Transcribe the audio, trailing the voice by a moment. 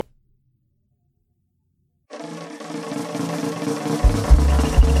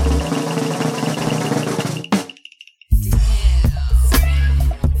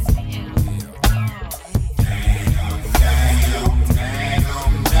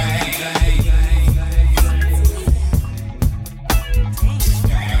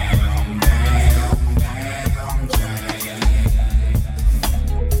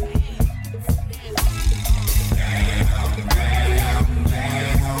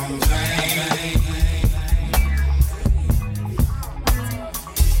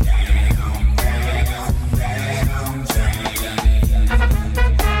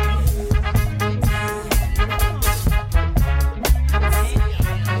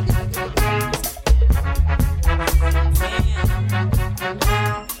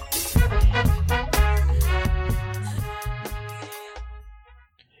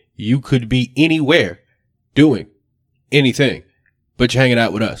you could be anywhere doing anything, but you're hanging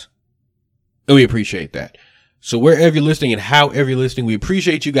out with us. And we appreciate that. So wherever you're listening and however you're listening, we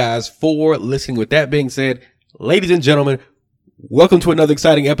appreciate you guys for listening. With that being said, ladies and gentlemen, welcome to another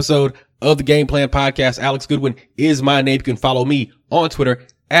exciting episode of the Game Plan Podcast. Alex Goodwin is my name. You can follow me on Twitter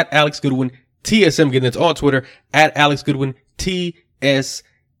at Alex Goodwin TSM. Again, that's on Twitter at Alex Goodwin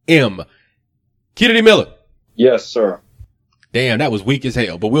TSM. Kennedy Miller. Yes, sir. Damn, that was weak as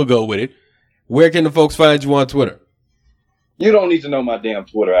hell, but we'll go with it. Where can the folks find you on Twitter? You don't need to know my damn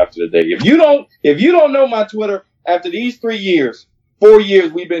Twitter after the day. If you don't know my Twitter after these 4 years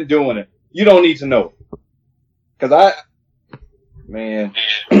we've been doing it, you don't need to know. Cause I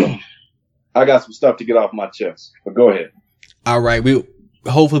got some stuff to get off my chest. But go ahead. All right,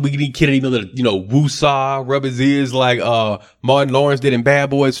 hopefully we can get Kennedy Miller to, woo-saw, rub his ears like Martin Lawrence did in Bad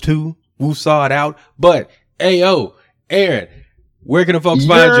Boys 2. Woo-saw it out. But Aaron, where can the folks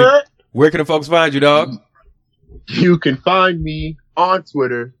find you? Where can the folks find you, dog? You can find me on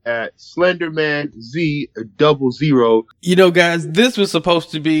Twitter at SlendermanZ00. Guys, this was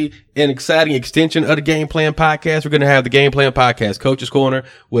supposed to be an exciting extension of the Game Plan Podcast. We're going to have the Game Plan Podcast Coach's Corner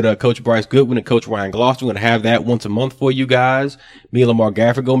with Coach Bryce Goodwin and Coach Ryan Gloucester. We're going to have that once a month for you guys. Me and Lamar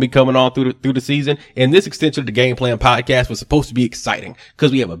Gafford going to be coming on through the season. And this extension of the Game Plan Podcast was supposed to be exciting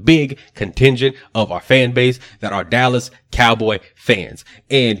because we have a big contingent of our fan base that are Dallas Cowboy fans.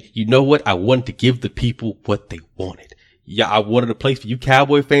 And you know what? I wanted to give the people what they wanted. Yeah, I wanted a place for you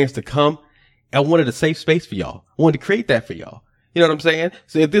Cowboy fans to come. I wanted a safe space for y'all. I wanted to create that for y'all. You know what I'm saying?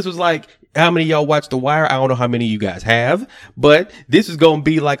 So if this was like, how many of y'all watch The Wire? I don't know how many of you guys have, but this is going to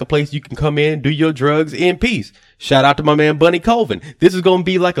be like a place you can come in, do your drugs in peace. Shout out to my man, Bunny Colvin. This is going to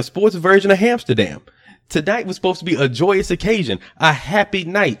be like a sports version of Amsterdam. Tonight was supposed to be a joyous occasion, a happy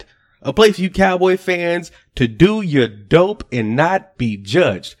night, a place for you Cowboy fans to do your dope and not be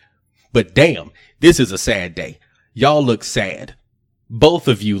judged. But damn, this is a sad day. Y'all look sad. Both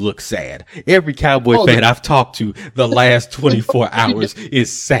of you look sad. Every Cowboy fan I've talked to the last 24 hours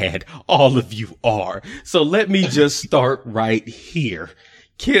is sad. All of you are. So let me just start right here.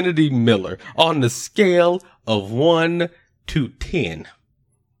 Kennedy Miller, on the scale of 1 to 10,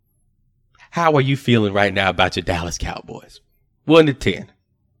 how are you feeling right now about your Dallas Cowboys? 1 to 10.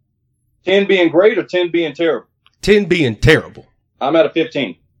 10 being great or 10 being terrible? 10 being terrible. I'm at a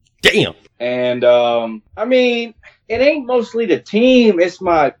 15. Damn. And, it ain't mostly the team. It's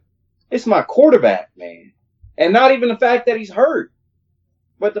my quarterback, man. And not even the fact that he's hurt,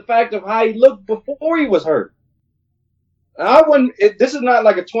 but the fact of how he looked before he was hurt. And this is not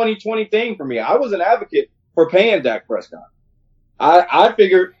like a 2020 thing for me. I was an advocate for paying Dak Prescott. I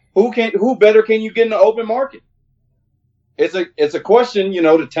figured who better can you get in the open market? It's a question,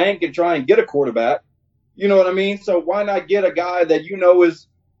 to tank and try and get a quarterback. You know what I mean? So why not get a guy that is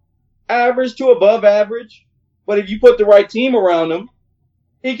average to above average? But if you put the right team around him,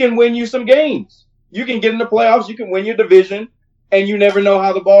 he can win you some games. You can get in the playoffs, you can win your division, and you never know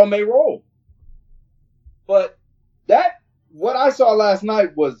how the ball may roll. But what I saw last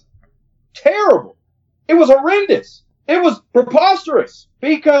night was terrible. It was horrendous. It was preposterous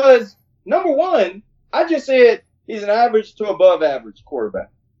because, number one, I just said he's an average to above average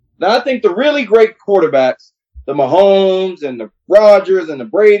quarterback. Now, I think the really great quarterbacks, the Mahomes and the Rodgers and the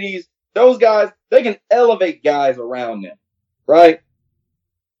Bradys, those guys, they can elevate guys around them, right?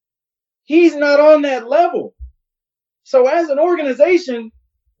 He's not on that level. So as an organization,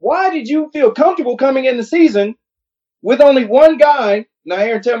 why did you feel comfortable coming in the season with only one guy? Now,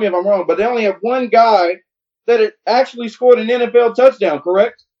 Aaron, tell me if I'm wrong, but they only have one guy that had actually scored an NFL touchdown,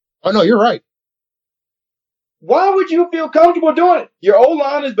 correct? Oh, no, you're right. Why would you feel comfortable doing it? Your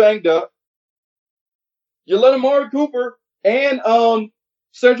O-line is banged up. You let Amari Cooper and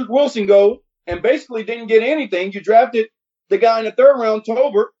Cedric Wilson go and basically didn't get anything. You drafted the guy in the third round,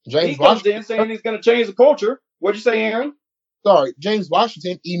 Tolbert. He comes in saying he's going to change the culture. What'd you say, Aaron? Sorry, James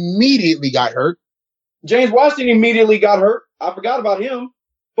Washington immediately got hurt. James Washington immediately got hurt. I forgot about him.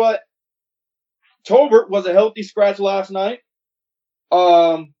 But Tolbert was a healthy scratch last night.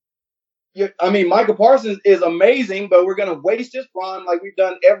 Michael Parsons is amazing, but we're going to waste his prime like we've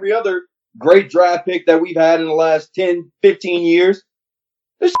done every other great draft pick that we've had in the last 10, 15 years.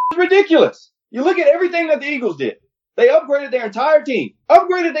 This is ridiculous. You look at everything that the Eagles did. They upgraded their entire team.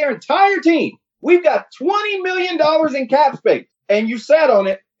 We've got $20 million in cap space, and you sat on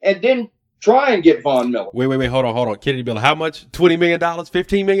it and didn't try and get Von Miller. Wait. Hold on. Kennedy Miller, how much? $20 million?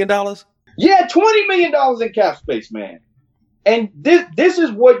 $15 million? Yeah, $20 million in cap space, man. And this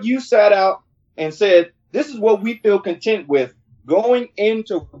is what you sat out and said, this is what we feel content with going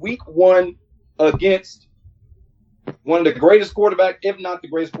into week one against One of the greatest quarterback, if not the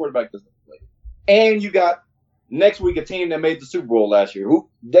greatest quarterback that's ever played. And you got next week a team that made the Super Bowl last year. Who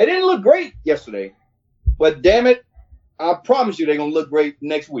they didn't look great yesterday, but damn it, I promise you they're gonna look great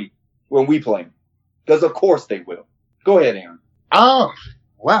next week when we play them. Because of course they will. Go ahead, Aaron. Oh,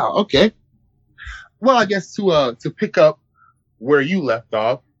 wow. Okay. Well, I guess to pick up where you left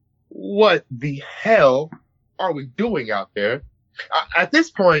off, what the hell are we doing out there? At this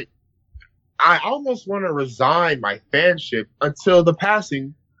point, I almost want to resign my fanship until the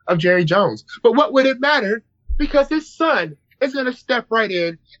passing of Jerry Jones. But what would it matter? Because his son is going to step right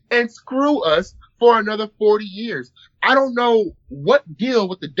in and screw us for another 40 years. I don't know what deal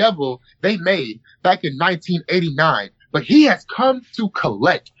with the devil they made back in 1989, but he has come to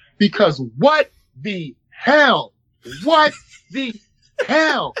collect, because what the hell? What the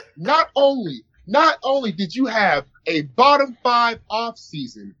hell? Not only did you have a bottom 5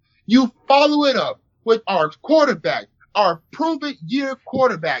 offseason, you follow it up with our quarterback, our proven year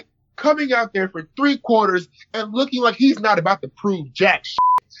quarterback, coming out there for 3 quarters and looking like he's not about to prove jack shit.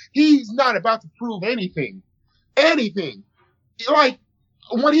 He's not about to prove anything. Anything. Like,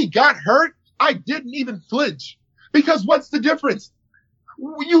 when he got hurt, I didn't even flinch. Because what's the difference?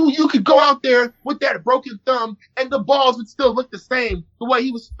 You could go out there with that broken thumb and the balls would still look the same the way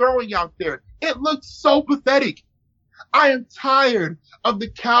he was throwing out there. It looked so pathetic. I am tired of the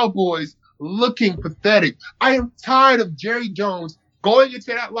Cowboys looking pathetic. I am tired of Jerry Jones going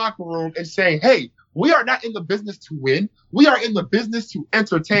into that locker room and saying, hey, we are not in the business to win. We are in the business to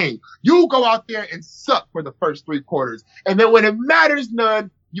entertain. You go out there and suck for the first 3 quarters. And then when it matters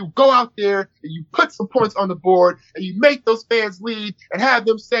none, you go out there and you put some points on the board and you make those fans leave and have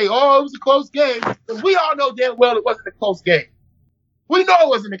them say, oh, it was a close game. And we all know damn well it wasn't a close game. We know it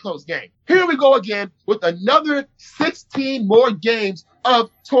wasn't a close game. Here we go again with another 16 more games of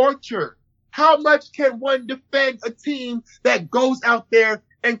torture. How much can one defend a team that goes out there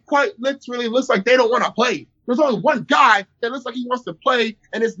and quite literally looks like they don't want to play? There's only one guy that looks like he wants to play,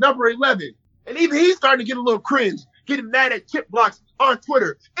 and it's number 11. And even he's starting to get a little cringe, getting mad at chip blocks on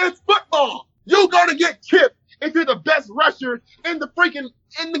Twitter. It's football. You're going to get chipped if you're the best rusher in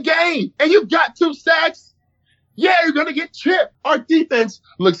the game. And you've got 2 sacks. Yeah, you're going to get chipped. Our defense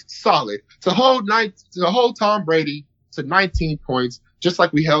looks solid. To hold Tom Brady to 19 points, just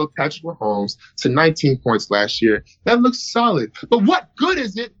like we held Patrick Mahomes to 19 points last year. That looks solid. But what good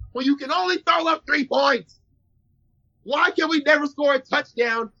is it when you can only throw up 3 points? Why can we never score a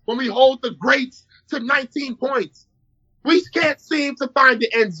touchdown when we hold the greats to 19 points? We can't seem to find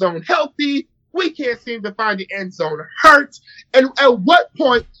the end zone healthy. We can't seem to find the end zone hurt. And at what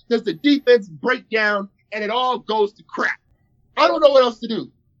point does the defense break down and it all goes to crap? I don't know what else to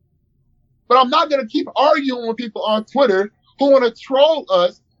do. But I'm not going to keep arguing with people on Twitter who want to troll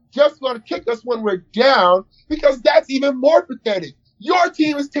us, just want to kick us when we're down, because that's even more pathetic. Your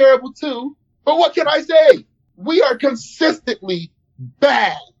team is terrible too, but what can I say? We are consistently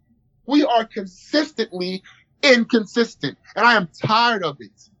bad. We are consistently inconsistent, and I am tired of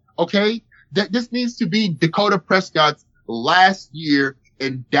it, okay? That this needs to be Dakota Prescott's last year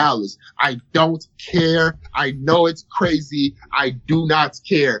in Dallas. I don't care. I know it's crazy. I do not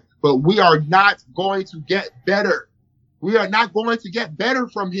care, but we are not going to get better. We are not going to get better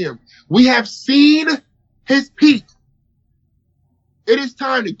from him. We have seen his peak. It is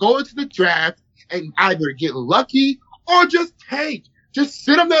time to go into the draft and either get lucky or just tank. Just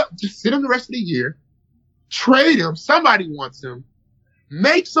sit him the rest of the year. Trade him. Somebody wants him.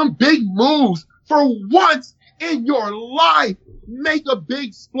 Make some big moves for once in your life. Make a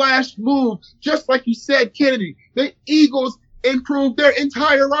big splash move. Just like you said, Kennedy, the Eagles improved their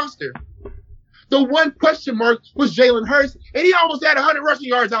entire roster. The one question mark was Jalen Hurts, and he almost had 100 rushing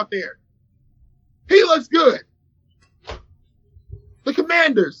yards out there. He looks good. The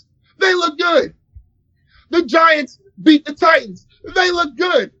Commanders, they look good. The Giants beat the Titans. They look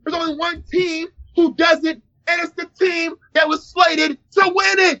good. There's only one team who doesn't, and it's the team that was slated to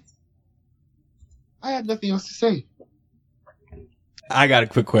win it. I have nothing else to say. I got a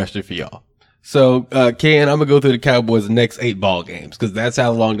quick question for y'all. So, Ken, I'm going to go through the Cowboys' next 8 ball games, because that's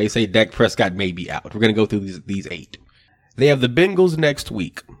how long they say Dak Prescott may be out. We're going to go through these 8. They have the Bengals next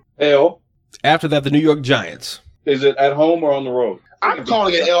week. L. After that, the New York Giants. Is it at home or on the road? I'm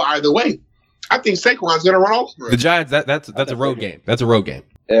calling it L either way. I think Saquon's going to run over it. The Giants, that's a road game. That's a road game.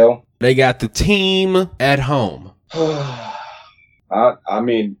 L. They got the team at home. I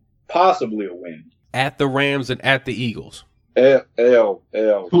mean, possibly a win. At the Rams and at the Eagles. L.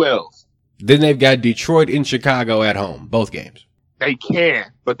 Who else? Then they've got Detroit and Chicago at home, both games. They can,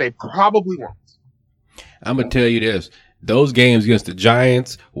 but they probably won't. I'm going to tell you this. Those games against the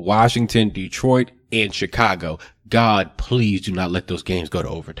Giants, Washington, Detroit, in Chicago. God, please do not let those games go to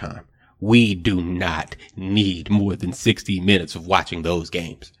overtime. We do not need more than 60 minutes of watching those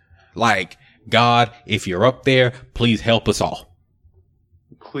games. Like, God, if you're up there, please help us all.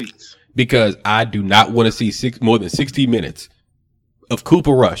 Please. Because I do not want to see more than 60 minutes of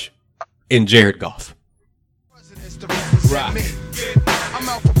Cooper Rush and Jared Goff. Right. I'm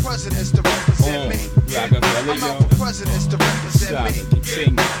out for presidents to represent me. I'm out for presidents to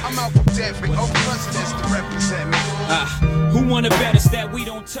represent me. I'm out for every presidents to represent me. Who wanna bet us that we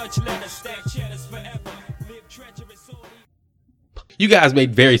don't touch letters, stack cheddars forever, live treacherous all. You guys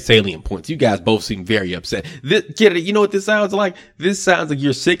made very salient points. You guys both seem very upset. You know what this sounds like? This sounds like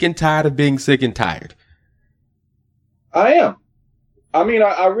you're sick and tired of being sick and tired. I am. I mean,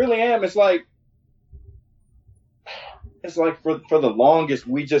 I really am. It's like for the longest,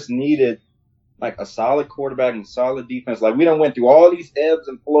 we just needed like a solid quarterback and solid defense. Like we done went through all these ebbs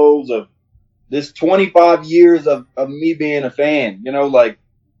and flows of this 25 years of me being a fan, you know, like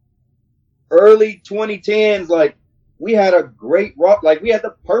early 2010s, like we had a great rock, like we had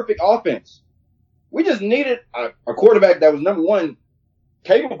the perfect offense. We just needed a quarterback that was number one,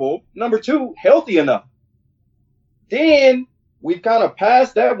 capable, number two, healthy enough. Then we've kind of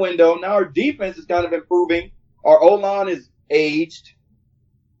passed that window. Now our defense is kind of improving. Our O-line is aged.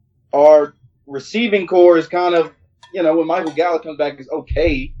 Our receiving core is kind of, you know, when Michael Gallup comes back, it's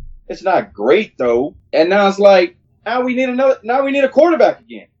okay. It's not great though. And now it's like, now we need a quarterback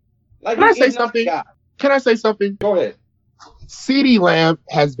again. Like, Can I say something? Can I say something? Go ahead. CeeDee Lamb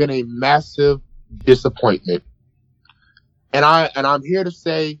has been a massive disappointment. And I'm here to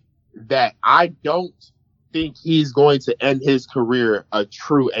say that I don't think he's going to end his career a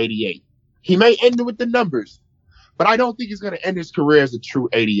true 88. He may end it with the numbers, but I don't think he's going to end his career as a true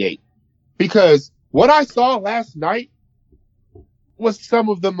 88. Because what I saw last night was some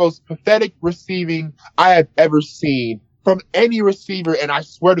of the most pathetic receiving I have ever seen from any receiver, and I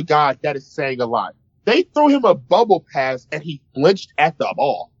swear to God, that is saying a lot. They threw him a bubble pass, and he flinched at the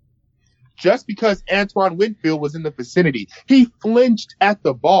ball. Just because Antoine Winfield was in the vicinity, he flinched at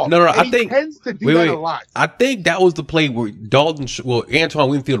the ball. No, I think he tends to do that a lot. I think that was the play where Antoine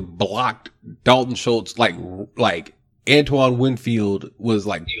Winfield blocked Dalton Schultz, like Antoine Winfield was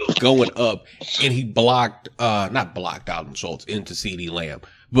like going up, and he not blocked Dalton Schultz into CeeDee Lamb.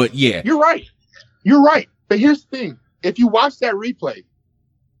 But yeah, you're right. But here's the thing: if you watch that replay,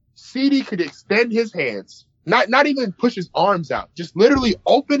 CeeDee could extend his hands. Not even push his arms out. Just literally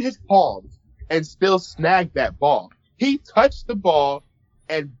open his palms and still snag that ball. He touched the ball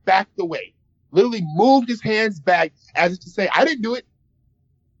and backed away. Literally moved his hands back as if to say, I didn't do it.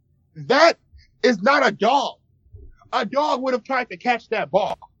 That is not a dog. A dog would have tried to catch that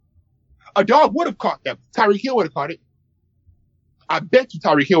ball. A dog would have caught that. Tyreek Hill would have caught it. I bet you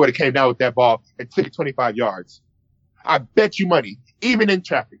Tyreek Hill would have came down with that ball and took it 25 yards. I bet you money, even in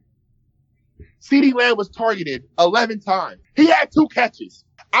traffic. CeeDee Lamb was targeted 11 times. He had 2 catches.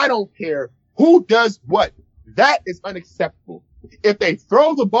 I don't care who does what. That is unacceptable. If they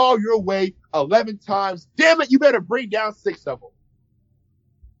throw the ball your way 11 times, damn it, you better bring down 6 of them.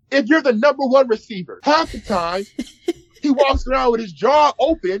 If you're the number one receiver, half the time, he walks around with his jaw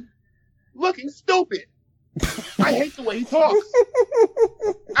open, looking stupid. I hate the way he talks.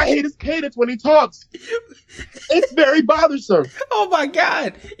 I hate his cadence when he talks. It's very bothersome. Oh my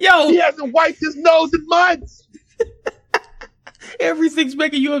God. Yo. He hasn't wiped his nose in months. Everything's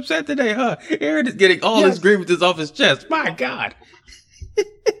making you upset today, huh? Aaron is getting all his grievances off his chest. My God.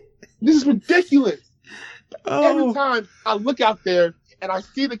 This is ridiculous. Oh. Every time I look out there and I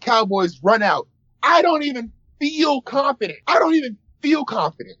see the Cowboys run out, I don't even feel confident.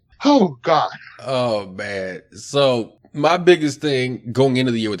 Oh, God. Oh, man. So my biggest thing going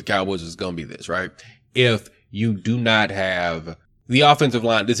into the year with the Cowboys is going to be this, right? If you do not have the offensive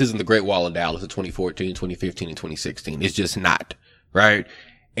line, this isn't the Great Wall in Dallas of 2014, 2015, and 2016. It's just not, right?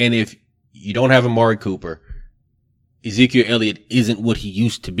 And if you don't have Amari Cooper, Ezekiel Elliott isn't what he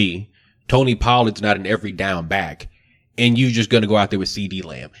used to be, Tony Pollard's not an every down back, and you're just going to go out there with CeeDee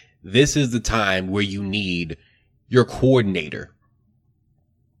Lamb. This is the time where you need your coordinator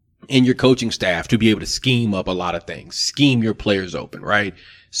and your coaching staff to be able to scheme up a lot of things, scheme your players open, right?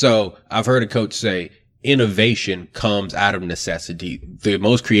 So I've heard a coach say innovation comes out of necessity. The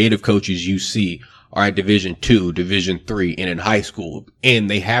most creative coaches you see are at Division II, Division III, and in high school, and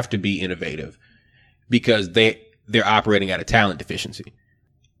they have to be innovative because they're operating at a talent deficiency.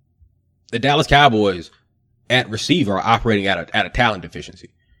 The Dallas Cowboys at receiver are operating at a talent deficiency,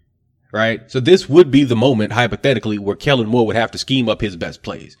 right? So this would be the moment, hypothetically, where Kellen Moore would have to scheme up his best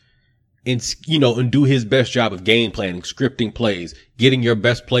plays. And do his best job of game planning, scripting plays, getting your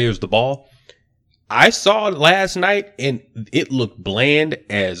best players the ball. I saw it last night and it looked bland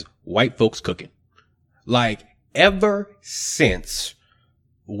as white folks cooking. Like ever since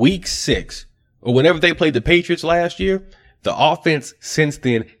week 6 or whenever they played the Patriots last year, the offense since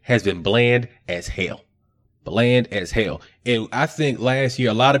then has been bland as hell. Bland as hell. And I think last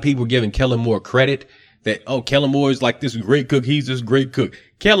year, a lot of people were giving Kellen Moore credit that, oh, Kellen Moore is like this great cook. He's this great cook.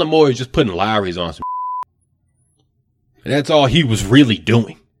 Kellen Moore is just putting Lowry's on some. And that's all he was really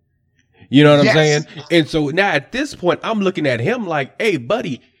doing. You know what I'm saying? And so now at this point, I'm looking at him like, hey,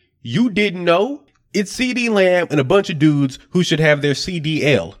 buddy, you didn't know it's CD Lamb and a bunch of dudes who should have their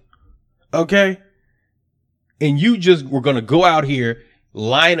CDL. Okay? And you just were going to go out here,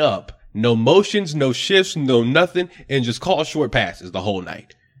 line up, no motions, no shifts, no nothing, and just call short passes the whole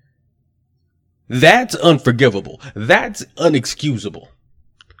night. That's unforgivable. That's unexcusable.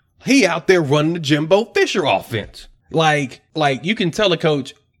 He out there running the Jimbo Fisher offense. Like you can tell a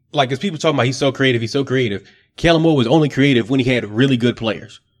coach, like as people talking about he's so creative. Kellen Moore was only creative when he had really good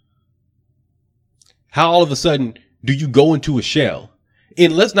players. How all of a sudden do you go into a shell?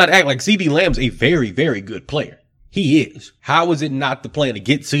 And let's not act like CD Lamb's a very, very good player. He is. How is it not the plan to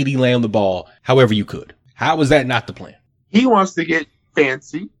get CD Lamb the ball however you could? How is that not the plan? He wants to get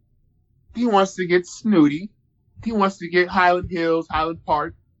fancy. He wants to get snooty. He wants to get Highland Hills, Highland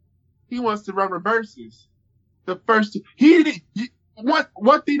Park. He wants to run reverses. The first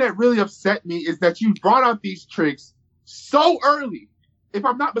one thing that really upset me is that you brought out these tricks so early. If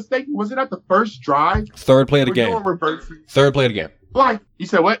I'm not mistaken, was it at the first drive? Third play of the game. Third play of the game. Like, you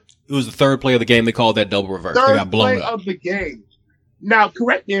said what? It was the third play of the game. They called that double reverse. They got blown up. Third play of the game. Now,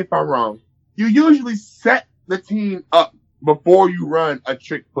 correct me if I'm wrong. You usually set the team up before you run a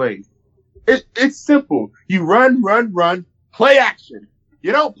trick play. It's simple. You run, play action.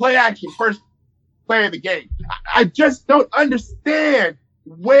 You don't play action first play of the game. I just don't understand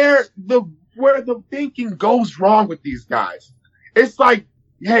where the thinking goes wrong with these guys. It's like,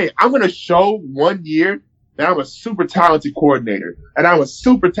 hey, I'm going to show 1 year that I'm a super talented coordinator and I'm a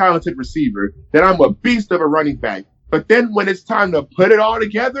super talented receiver, that I'm a beast of a running back. But then when it's time to put it all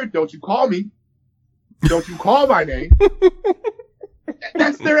together, don't you call me. Don't you call my name.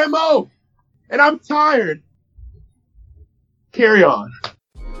 That's their MO. And I'm tired. Carry on.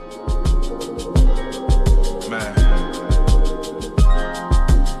 Man.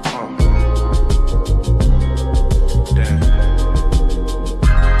 Damn.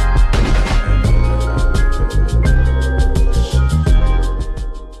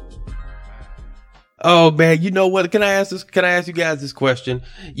 Oh man, you know what? Can I ask you guys this question?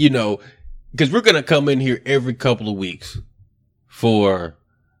 You know, because we're gonna come in here every couple of weeks for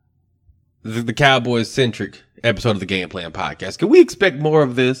the Cowboys centric episode of the Game Plan Podcast. Can we expect more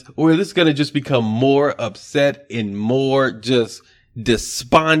of this, or is this gonna just become more upset and more just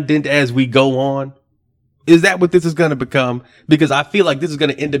despondent as we go on? Is that what this is gonna become? Because I feel like this is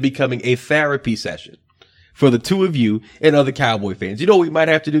gonna end up becoming a therapy session for the two of you and other Cowboy fans. You know what we might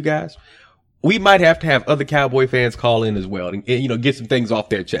have to do, guys? We might have to have other Cowboy fans call in as well and you know, get some things off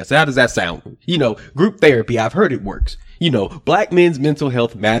their chest. How does that sound? You know, group therapy. I've heard it works. You know, black men's mental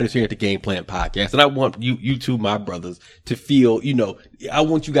health matters here at the Game Plan Podcast. And I want you two, my brothers, to feel, you know, I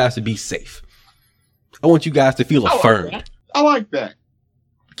want you guys to be safe. I want you guys to feel affirmed. I like that.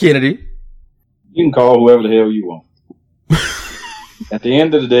 Kennedy. You can call whoever the hell you want. At the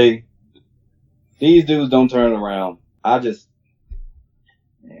end of the day, these dudes don't turn around. Man.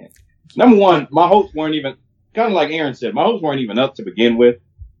 Number one, my hopes weren't even, kind of like Aaron said, my hopes weren't even up to begin with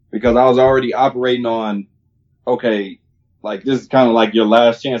because I was already operating on, okay, like this is kind of like your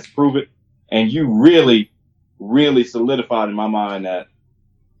last chance to prove it. And you really, really solidified in my mind that,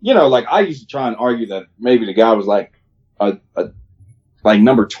 you know, like I used to try and argue that maybe the guy was like like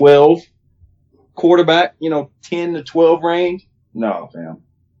number 12 quarterback, you know, 10 to 12 range. No, fam.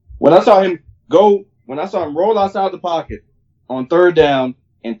 When I saw him roll outside the pocket on third down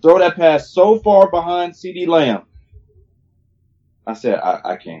and throw that pass so far behind CD Lamb, I said,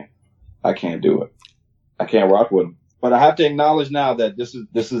 I can't do it. I can't rock with him. But I have to acknowledge now that this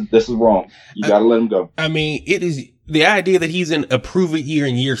is wrong. You got to let him go. I mean, it is the idea that he's in a prove-it year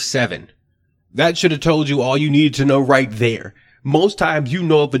in year 7. That should have told you all you needed to know right there. Most times you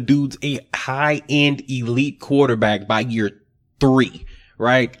know if a dude's a high-end elite quarterback by year 3,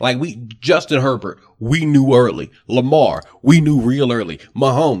 right? Like Justin Herbert, we knew early. Lamar, we knew real early.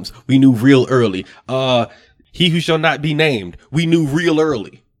 Mahomes, we knew real early. He who shall not be named, we knew real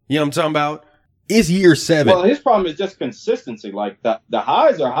early. You know what I'm talking about? It's year 7. Well, his problem is just consistency. Like the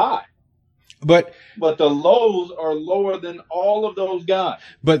highs are high, but the lows are lower than all of those guys.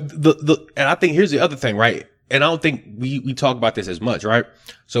 But and I think here's the other thing, right? and I don't think we talk about this as much, right?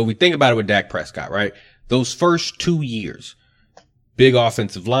 So we think about it with Dak Prescott, right? Those first 2 years, big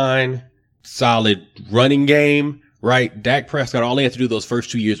offensive line, solid running game, right? Dak Prescott, all he had to do those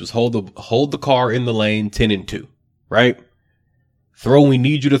first 2 years was hold the car in the lane 10-2, right? Throw when we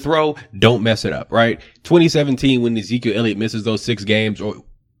need you to throw. Don't mess it up, right? 2017, when Ezekiel Elliott misses those 6 games, or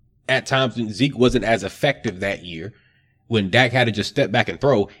at times when Zeke wasn't as effective that year, when Dak had to just step back and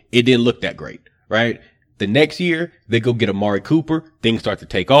throw, it didn't look that great, right? The next year, they go get Amari Cooper. Things start to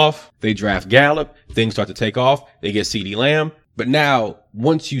take off. They draft Gallup. Things start to take off. They get CeeDee Lamb. But now,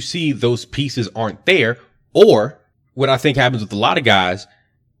 once you see those pieces aren't there, or what I think happens with a lot of guys,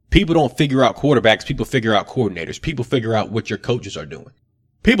 people don't figure out quarterbacks. People figure out coordinators. People figure out what your coaches are doing.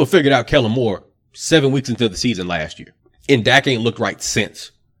 People figured out Kellen Moore 7 weeks into the season last year. And Dak ain't looked right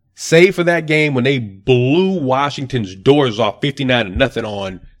since. Save for that game when they blew Washington's doors off 59-0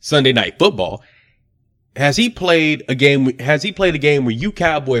 on Sunday Night Football. Has he played a game where you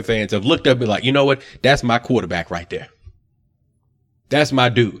Cowboy fans have looked up and be like, you know what? That's my quarterback right there. That's my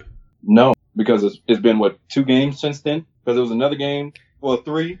dude. No, because it's been 2 games since then? Because it was another game. Well,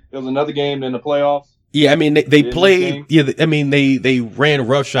 3. There was another game in the playoffs. Yeah, I mean, they played. Yeah, I mean, they ran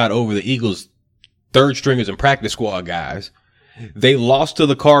roughshod over the Eagles' third stringers and practice squad guys. They lost to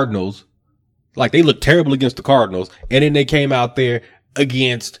the Cardinals. Like, they looked terrible against the Cardinals. And then they came out there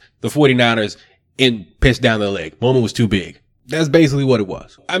against the 49ers and pissed down their leg. Moment was too big. That's basically what it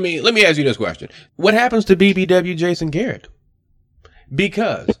was. I mean, let me ask you this question. What happens to BBW Jason Garrett?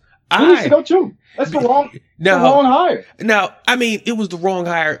 Because He needs to go too. That's the wrong hire. Now, I mean, it was the wrong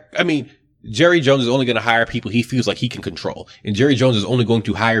hire. I mean, Jerry Jones is only going to hire people he feels like he can control. And Jerry Jones is only going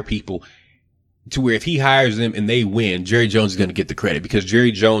to hire people to where if he hires them and they win, Jerry Jones is going to get the credit because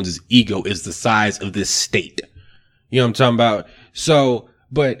Jerry Jones's ego is the size of this state. You know what I'm talking about? So,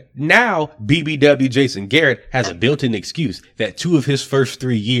 but now BBW Jason Garrett has a built-in excuse that 2 of his first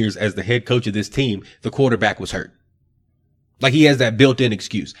 3 years as the head coach of this team, the quarterback was hurt. Like, he has that built-in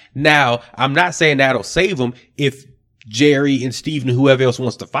excuse. Now, I'm not saying that'll save him if Jerry and Steve and whoever else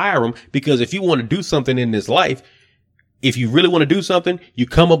wants to fire him, because if you want to do something in this life, if you really want to do something, you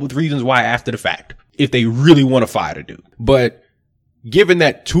come up with reasons why after the fact, if they really want to fire the dude. But given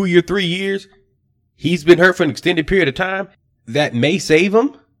that 2 year, 3 years, he's been hurt for an extended period of time, that may save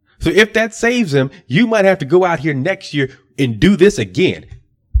him. So if that saves him, you might have to go out here next year and do this again.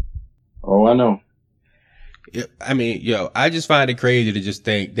 Oh, I know. I mean, I just find it crazy to just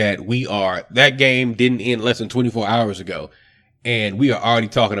think that that game didn't end less than 24 hours ago. And we are already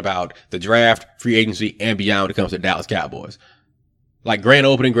talking about the draft, free agency, and beyond when it comes to Dallas Cowboys. Like grand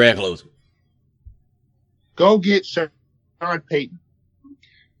opening, grand closing. Go get Sean Payton.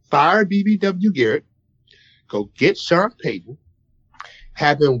 Fire BBW Garrett. Go get Sean Payton.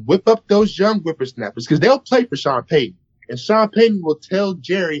 Have him whip up those young whippersnappers because they'll play for Sean Payton. And Sean Payton will tell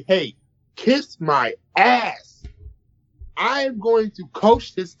Jerry, hey, kiss my ass. I am going to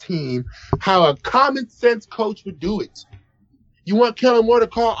coach this team how a common sense coach would do it. You want Kellen Moore to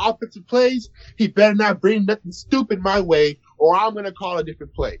call offensive plays? He better not bring nothing stupid my way or I'm going to call a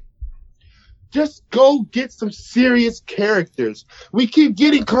different play. Just go get some serious characters. We keep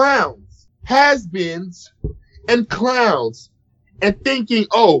getting clowns, has-beens, and clowns and thinking,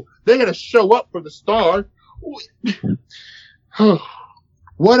 oh, they're going to show up for the star.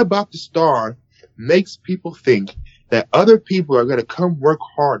 What about the star makes people think that other people are going to come work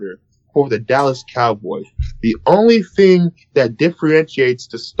harder for the Dallas Cowboys? The only thing that differentiates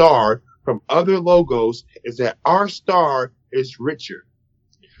the star from other logos is that our star is richer.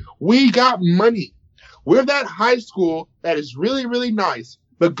 We got money. We're that high school that is really, really nice,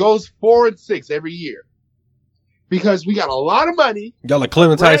 but goes 4-6 every year. Because we got a lot of money. Y'all like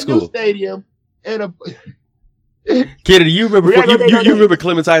Clemens High School. Stadium and a Kennedy, you remember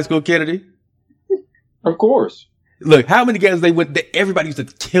Clemens High School, Kennedy? Of course. Look, how many games they went, everybody used to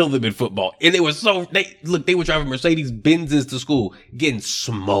kill them in football. And they were they were driving Mercedes Benzes to school, getting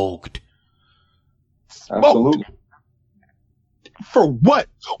smoked. Absolutely. For what?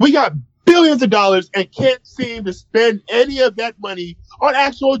 We got billions of dollars and can't seem to spend any of that money on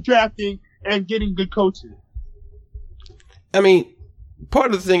actual drafting and getting good coaches. I mean,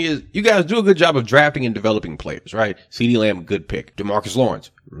 part of the thing is you guys do a good job of drafting and developing players, right? CeeDee Lamb, good pick. DeMarcus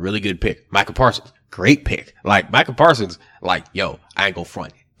Lawrence, really good pick. Michael Parsons, great pick. Like, Michael Parsons, like, yo, I ain't gonna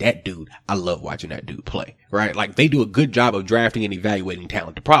front. That dude, I love watching that dude play, right? Like, they do a good job of drafting and evaluating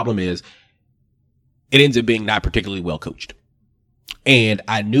talent. The problem is it ends up being not particularly well coached. And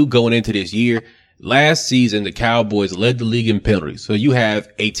I knew going into this year, last season, the Cowboys led the league in penalties. So you have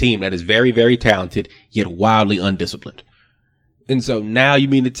a team that is very, very talented, yet wildly undisciplined. And so now you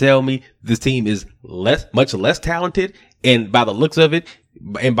mean to tell me this team is much less talented, and by the looks of it,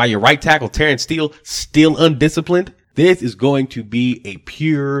 and by your right tackle, Terrence Steele, still undisciplined? This is going to be a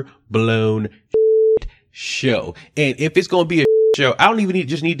pure blown show. And if it's going to be a show, I don't even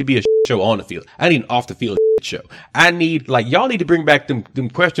need to be a show on the field. I need an off the field show. I need, y'all need to bring back them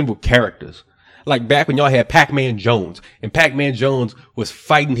questionable characters. Like back when y'all had Pac-Man Jones, and Pac-Man Jones was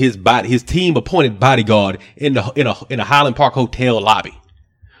fighting his team appointed bodyguard in a Highland Park hotel lobby.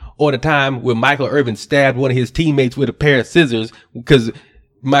 Or the time when Michael Irvin stabbed one of his teammates with a pair of scissors because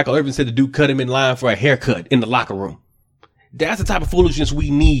Michael Irvin said the dude cut him in line for a haircut in the locker room. That's the type of foolishness we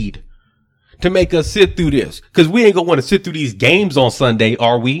need to make us sit through this. Cause we ain't gonna want to sit through these games on Sunday,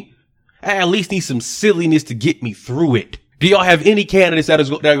 are we? I at least need some silliness to get me through it. Do y'all have any candidates that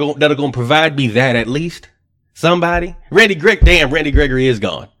are going to provide me that at least? Somebody? Randy Gregory is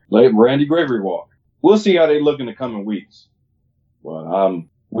gone. Let Randy Gregory walk. We'll see how they look in the coming weeks. Well,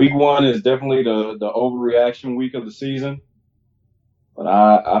 week 1 is definitely the overreaction week of the season. But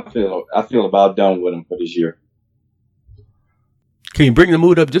I feel about done with him for this year. Can you bring the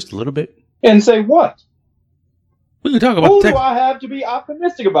mood up just a little bit? And say what? We can talk about who do I have to be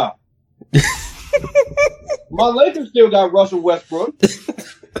optimistic about? My Lakers still got Russell Westbrook.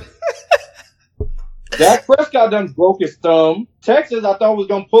 Dak Prescott done broke his thumb. Texas, I thought was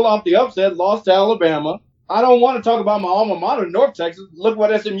going to pull off the upset, lost to Alabama. I don't want to talk about my alma mater, North Texas. Look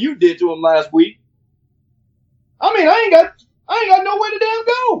what SMU did to him last week. I mean, I ain't got nowhere to damn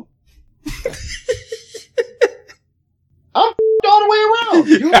go. I'm all the way around.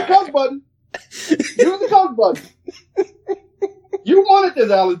 Use the coach button. Use the coach button. You wanted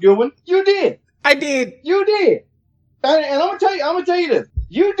this, Alex Goodwin. You did. I did. You did. And I'm gonna tell you this.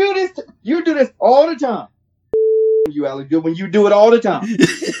 You do this all the time. You, Alex Goodwin, you do it all the time.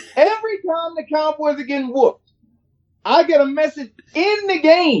 Every time the Cowboys are getting whooped, I get a message in the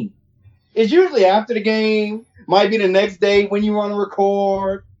game. It's usually after the game, might be the next day when you want to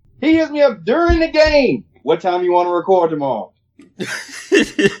record. He hits me up during the game. What time you want to record tomorrow?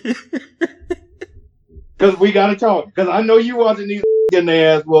 Because we got to talk. Because I know you watching these getting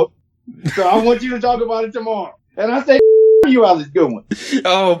their ass whooped. So I want you to talk about it tomorrow. And I say, you, Alex Goodwin.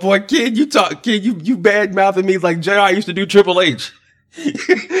 Oh, boy, kid, you bad mouthing me like JR used to do Triple H.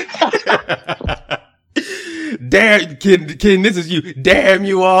 Damn, kid, this is you. Damn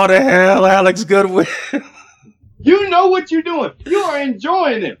you all to hell, Alex Goodwin. You know what you're doing. You are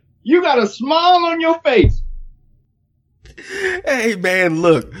enjoying it. You got a smile on your face. Hey, man,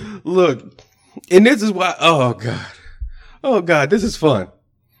 look. And this is why, oh, God, this is fun.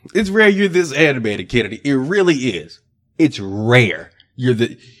 It's rare you're this animated, Kennedy. It really is. It's rare.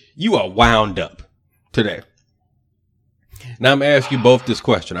 You are wound up today. Now I'm going to ask you both this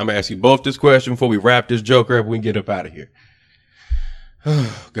question. Before we wrap this joker up and we get up out of here.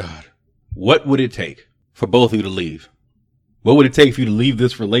 Oh, God. What would it take for both of you to leave? What would it take for you to leave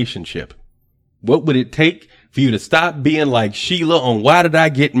this relationship? What would it take for you to stop being like Sheila on Why Did I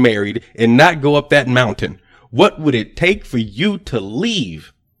Get Married and not go up that mountain? What would it take for you to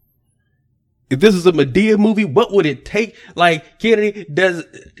leave? If this is a Madea movie, what would it take? Like, Kennedy, do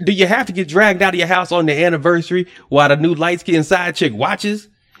you have to get dragged out of your house on the anniversary while the new light-skinned side chick watches?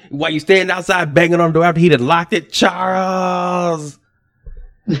 While you stand outside banging on the door after he had locked it? Charles!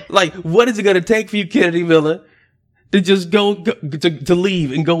 Like, what is it going to take for you, Kennedy Miller, to just go to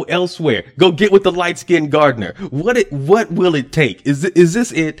leave and go elsewhere? Go get with the light-skinned gardener. What will it take? Is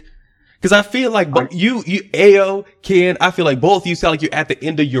this it? Because I feel like you, Ayo, Ken, I feel like both of you sound like you're at the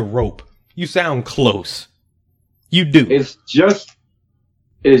end of your rope. You sound close. You do. It's just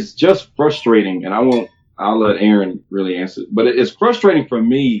frustrating, and I'll let Aaron really answer. But it's frustrating for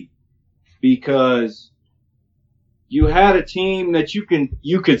me because you had a team that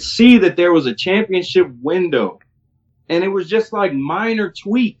you could see that there was a championship window, and it was just like minor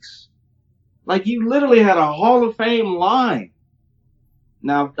tweaks. Like you literally had a Hall of Fame line.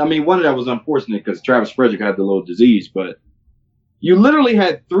 Now, I mean, one of that was unfortunate because Travis Frederick had the little disease, but you literally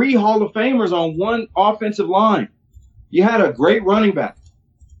had 3 Hall of Famers on one offensive line. You had a great running back.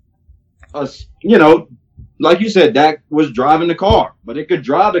 Like you said, Dak was driving the car, but it could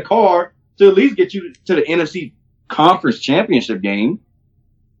drive the car to at least get you to the NFC Conference Championship game.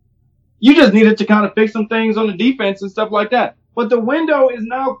 You just needed to kind of fix some things on the defense and stuff like that. But the window is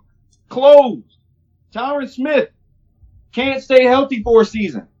now closed. Tyron Smith can't stay healthy for a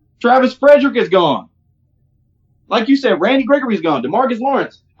season. Travis Frederick is gone. Like you said, Randy Gregory's gone. DeMarcus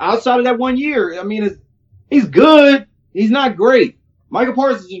Lawrence, outside of that 1 year, I mean, he's good. He's not great. Michael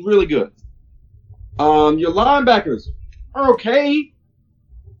Parsons is really good. Your linebackers are okay.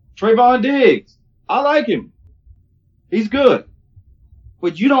 Trayvon Diggs, I like him. He's good.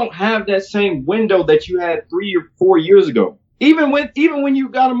 but you don't have that same window that you had 3 or 4 years ago. Even when you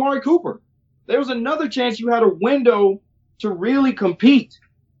got Amari Cooper, there was another chance you had a window to really compete.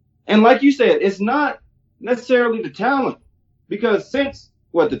 And like you said, it's not necessarily the talent, because since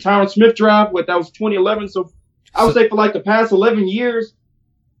the Tyron Smith draft, that was 2011. So I would say for like the past 11 years,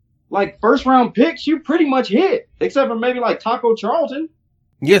 like first round picks, you pretty much hit, except for maybe like Taco Charlton.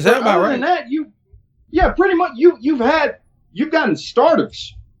 Yes, that's about right. Other than that, pretty much you've gotten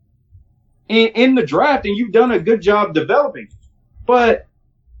starters in the draft, and you've done a good job developing, but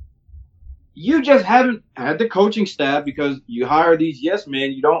you just haven't had the coaching staff, because you hire these yes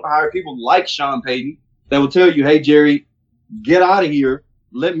men. You don't hire people like Sean Payton that will tell you, hey, Jerry, get out of here.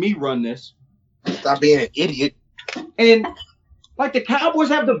 Let me run this. Stop being an idiot. And like the Cowboys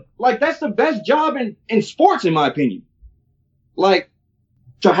that's the best job in sports, in my opinion. Like,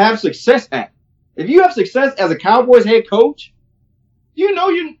 to have success at. If you have success as a Cowboys head coach, you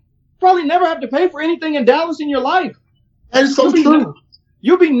probably never have to pay for anything in Dallas in your life. That's so true.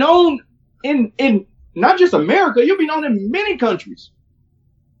 You'll be known in not just America, you'll be known in many countries.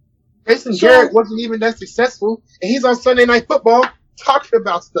 Jason Garrett wasn't even that successful, and he's on Sunday Night Football talking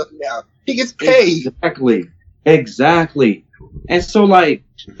about stuff now. He gets paid. Exactly. And so, like,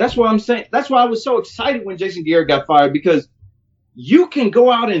 that's what I'm saying. That's why I was so excited when Jason Garrett got fired, because you can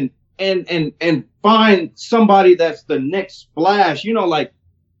go out and find somebody that's the next splash, like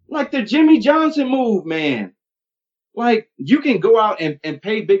the Jimmy Johnson move, man. Like, you can go out and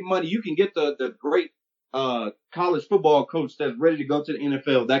pay big money. You can get the great college football coach that's ready to go to the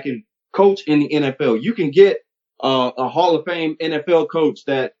NFL, that can coach in the NFL. You can get a Hall of Fame NFL coach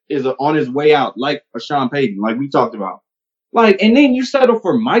that is on his way out, like a Sean Payton, like we talked about. Like, and then you settle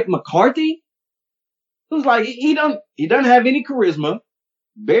for Mike McCarthy, who's like, he doesn't have any charisma.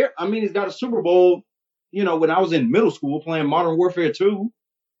 He's got a Super Bowl, when I was in middle school playing Modern Warfare 2.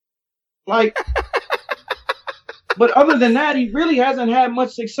 Like, but other than that, he really hasn't had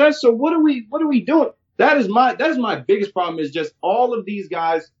much success. So what are we doing? That is my biggest problem, is just all of these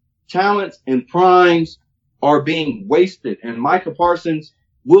guys' talents and primes are being wasted. And Micah Parsons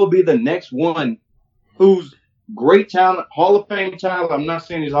will be the next one who's great talent, Hall of Fame talent. I'm not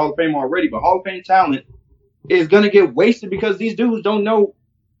saying he's Hall of Fame already, but Hall of Fame talent is going to get wasted because these dudes don't know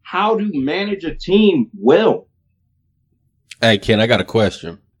how to manage a team well. Hey, Ken, I got a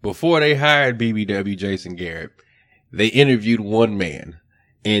question. Before they hired BBW Jason Garrett, they interviewed one man,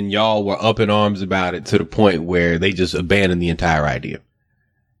 and y'all were up in arms about it to the point where they just abandoned the entire idea.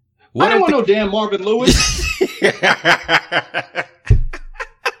 I don't want no damn Marvin Lewis. I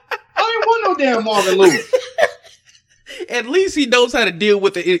didn't want no damn Marvin Lewis. At least he knows how to deal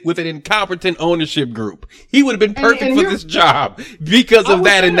with an incompetent ownership group. He would have been perfect for this job because of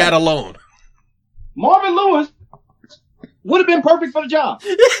that and that alone. Marvin Lewis would have been perfect for the job.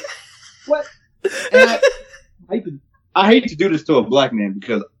 What? And I hate to do this to a black man,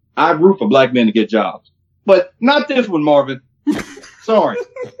 because I root for black men to get jobs, but not this one, Marvin. Sorry.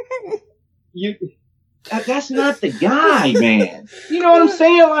 That's not the guy, man. You know what I'm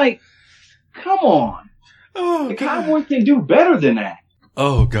saying? Like, come on. Oh, the Cowboys can do better than that.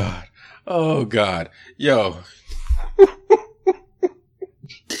 Oh, God. Oh, God. Yo.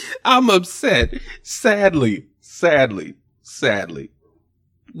 I'm upset. Sadly,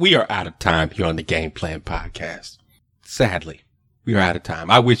 we are out of time here on the Game Plan Podcast. Sadly, we are out of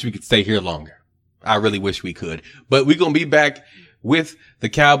time. I wish we could stay here longer. I really wish we could. But we're going to be back with the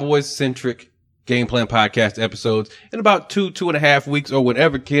Cowboys-centric Game Plan Podcast episodes in about 2.5 weeks, or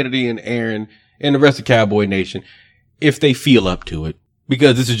whenever Kennedy and Aaron and the rest of Cowboy Nation, if they feel up to it,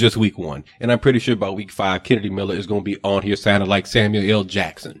 because this is just week 1. And I'm pretty sure by week 5, Kennedy Miller is going to be on here sounding like Samuel L.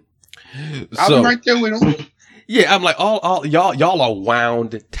 Jackson. I'll be right there with him. Yeah, I'm like, all y'all are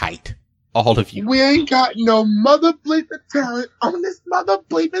wound tight. All of you. We ain't got no mother bleeping talent on this mother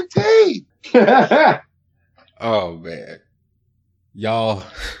bleeping team. Oh, man. Y'all.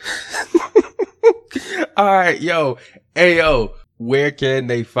 All right, yo. Hey, yo. Where can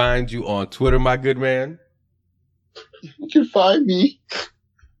they find you on Twitter, my good man? You can find me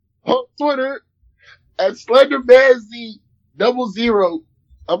on Twitter at SlenderManZ00.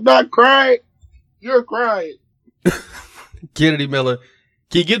 I'm not crying. You're crying. Kennedy Miller.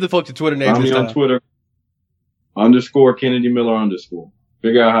 Can you give the folks your Twitter name? Find me on Twitter. _ Kennedy Miller _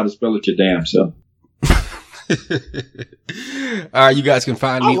 Figure out how to spell it your damn self. All right, you guys can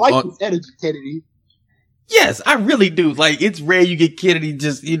find me on this energy, Kennedy. Yes, I really do. Like, it's rare you get Kennedy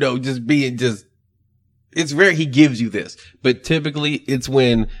it's rare he gives you this. But typically it's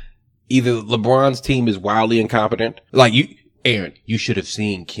when either LeBron's team is wildly incompetent. Like Aaron, you should have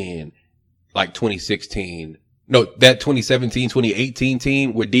seen Ken like 2016. No, that 2017, 2018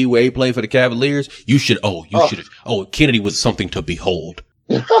 team where D Wade played for the Cavaliers. You should have. Oh, Kennedy was something to behold.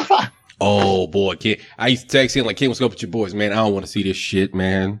 Oh boy, Ken. I used to text him like, Ken, what's up with your boys, man? I don't want to see this shit,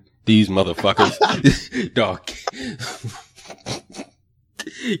 man. These motherfuckers. Dog.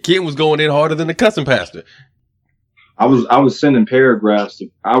 Ken was going in harder than the cussing pastor. I was sending paragraphs.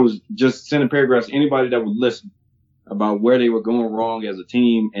 I was just sending paragraphs to anybody that would listen about where they were going wrong as a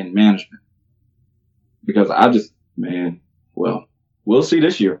team and management. Because well, we'll see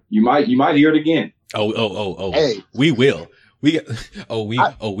this year. You might hear it again. Oh. Hey. We will. We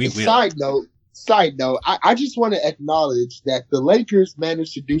will. Side note, I just want to acknowledge that the Lakers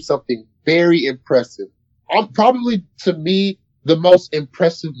managed to do something very impressive. Probably, to me, the most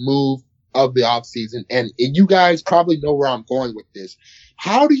impressive move of the offseason. And you guys probably know where I'm going with this.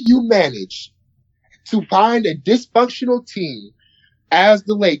 How do you manage to find a dysfunctional team as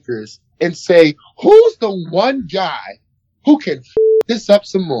the Lakers and say, who's the one guy who can this up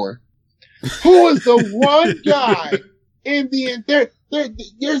some more? Who is the one guy in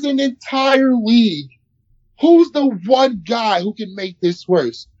there's an entire league. Who's the one guy who can make this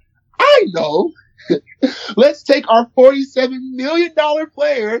worse? I know. Let's take our $47 million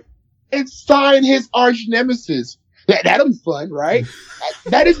player and sign his arch nemesis. That'll be fun, right?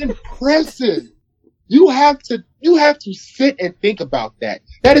 That is impressive. You have to sit and think about that.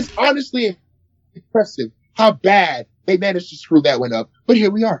 That is honestly impressive how bad they managed to screw that one up. But here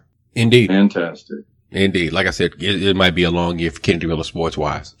we are. Indeed. Fantastic. Indeed. Like I said, it might be a long year for Kennedy Miller sports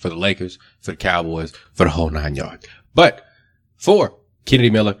wise, for the Lakers, for the Cowboys, for the whole 9 yards. But for Kennedy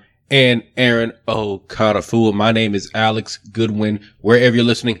Miller and Aaron O'Connor, my name is Alex Goodwin. Wherever you're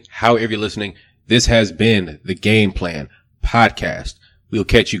listening, however you're listening, this has been the Game Plan Podcast. We'll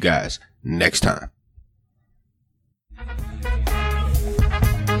catch you guys next time.